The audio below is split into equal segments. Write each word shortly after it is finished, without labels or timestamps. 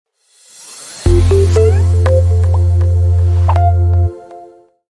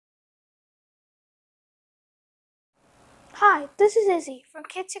this is Izzy from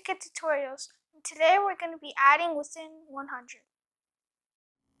Kid2Kid Tutorials, and today we're going to be adding within 100.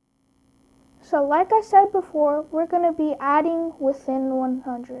 So like I said before, we're going to be adding within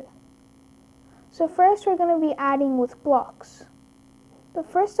 100. So first we're going to be adding with blocks. The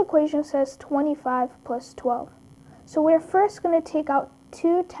first equation says 25 plus 12. So we're first going to take out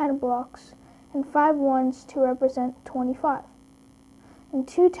two 10 blocks and 5 ones to represent 25. And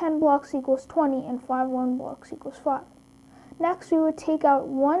two 10 blocks equals 20 and 5 1 blocks equals 5. Next, we would take out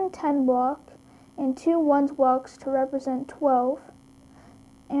one 10 block and two 1s blocks to represent 12,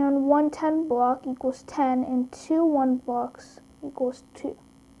 and one 10 block equals 10, and two 1 blocks equals 2.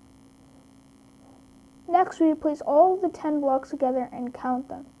 Next, we would place all of the 10 blocks together and count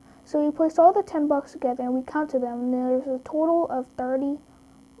them. So we placed all the 10 blocks together and we counted them, and there's a total of 30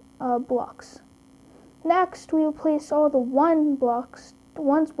 blocks. Next, we would place all the 1s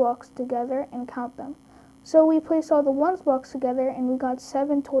blocks together and count them. So we placed all the 1s blocks together and we got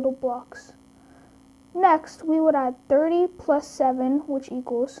 7 total blocks. Next, we would add 30 plus 7, which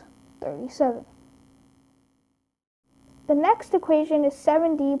equals 37. The next equation is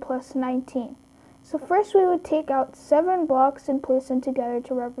 7d plus 19. So first we would take out 7 blocks and place them together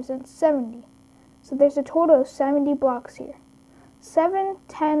to represent 70. So there's a total of 70 blocks here. 7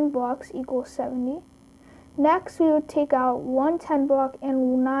 10 blocks equals 70. Next, we would take out one 10 block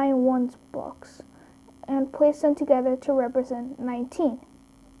and 9 1s blocks and place them together to represent 19.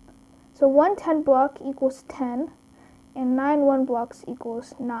 So one 10 block equals 10 and 9 1 blocks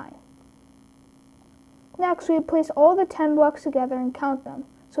equals 9. Next, we would place all the 10 blocks together and count them.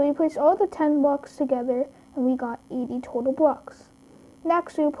 So we placed all the 10 blocks together and we got 80 total blocks.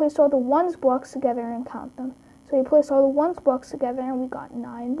 Next, we would place all the 1s blocks together and count them. So we placed all the 1s blocks together and we got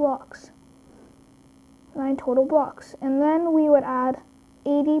 9 blocks. 9 total blocks. And then we would add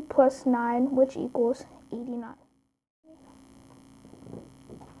 80 plus 9, which equals 89.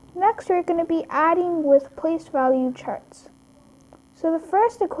 Next, we're going to be adding with place value charts. So the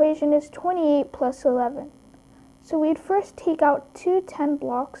first equation is 28 plus 11. So we'd first take out two 10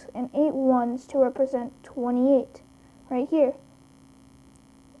 blocks and 8 1s to represent 28, right here.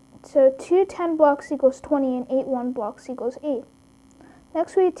 So two 10 blocks equals 20 and 8 1 blocks equals 8.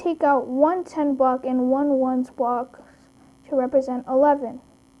 Next, we take out one 10 block and one 1s block to represent 11.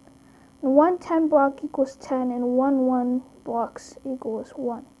 And one 10 block equals 10 and one 1 blocks equals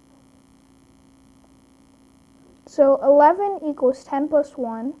 1. So 11 equals 10 plus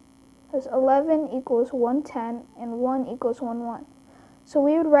 1, because 11 equals 110 and 1 equals 1 1. So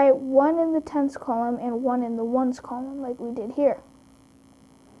we would write 1 in the 10s column and 1 in the 1s column like we did here.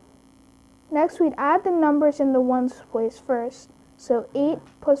 Next, we'd add the numbers in the 1s place first. So 8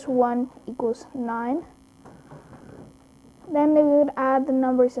 plus 1 equals 9. Then we would add the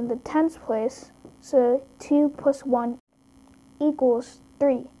numbers in the 10s place. So 2 plus 1 equals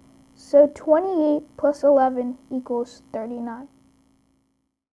 3. So 28 plus 11 equals 39.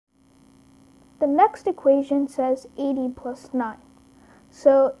 The next equation says 80 plus 9.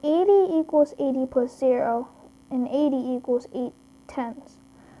 So 80 equals 80 plus 0, and 80 equals 8 tenths.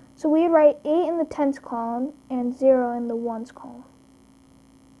 So we write 8 in the 10s column and 0 in the 1s column.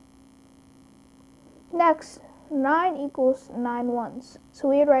 Next, 9 equals 9 1s. So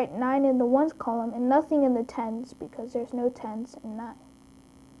we'd write 9 in the 1s column and nothing in the 10s because there's no 10s in 9.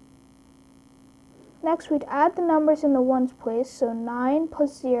 Next, we'd add the numbers in the 1s place. So 9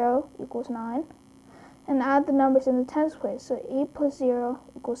 plus 0 equals 9. And add the numbers in the 10s place. So 8 plus 0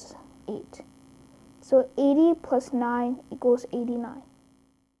 equals 8. So 80 plus 9 equals 89.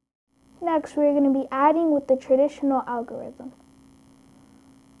 Next, we're going to be adding with the traditional algorithm.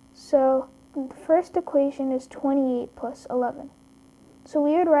 So the first equation is 28 plus 11. So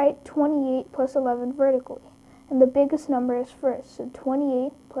we would write 28 plus 11 vertically, and the biggest number is first. So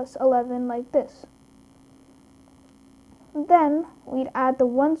 28 plus 11 like this. Then we'd add the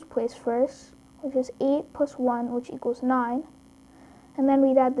 1s place first, which is 8 plus 1, which equals 9. And then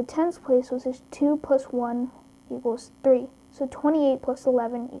we'd add the 10s place, which is 2 plus 1 equals 3. So 28 plus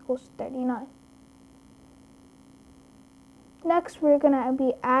 11 equals 39. Next, we're going to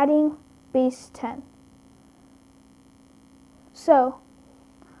be adding base 10. So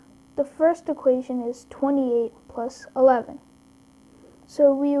the first equation is 28 plus 11.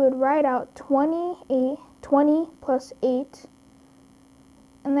 So we would write out 20 plus 8,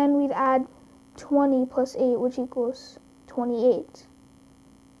 and then we'd add 20 plus 8, which equals 28.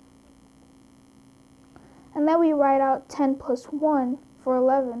 And then we write out 10 plus 1 for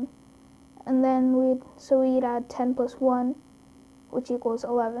 11, and then we'd add 10 plus 1, which equals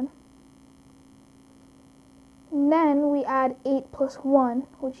 11. And then we add 8 plus 1,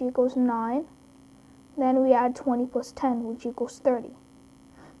 which equals 9. Then we add 20 plus 10, which equals 30.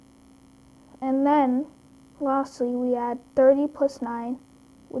 And then, lastly, we add 30 plus 9,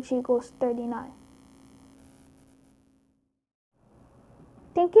 which equals 39.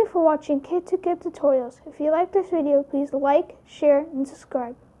 Thank you for watching Kid2Kid Tutorials. If you like this video, please like, share, and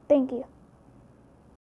subscribe. Thank you.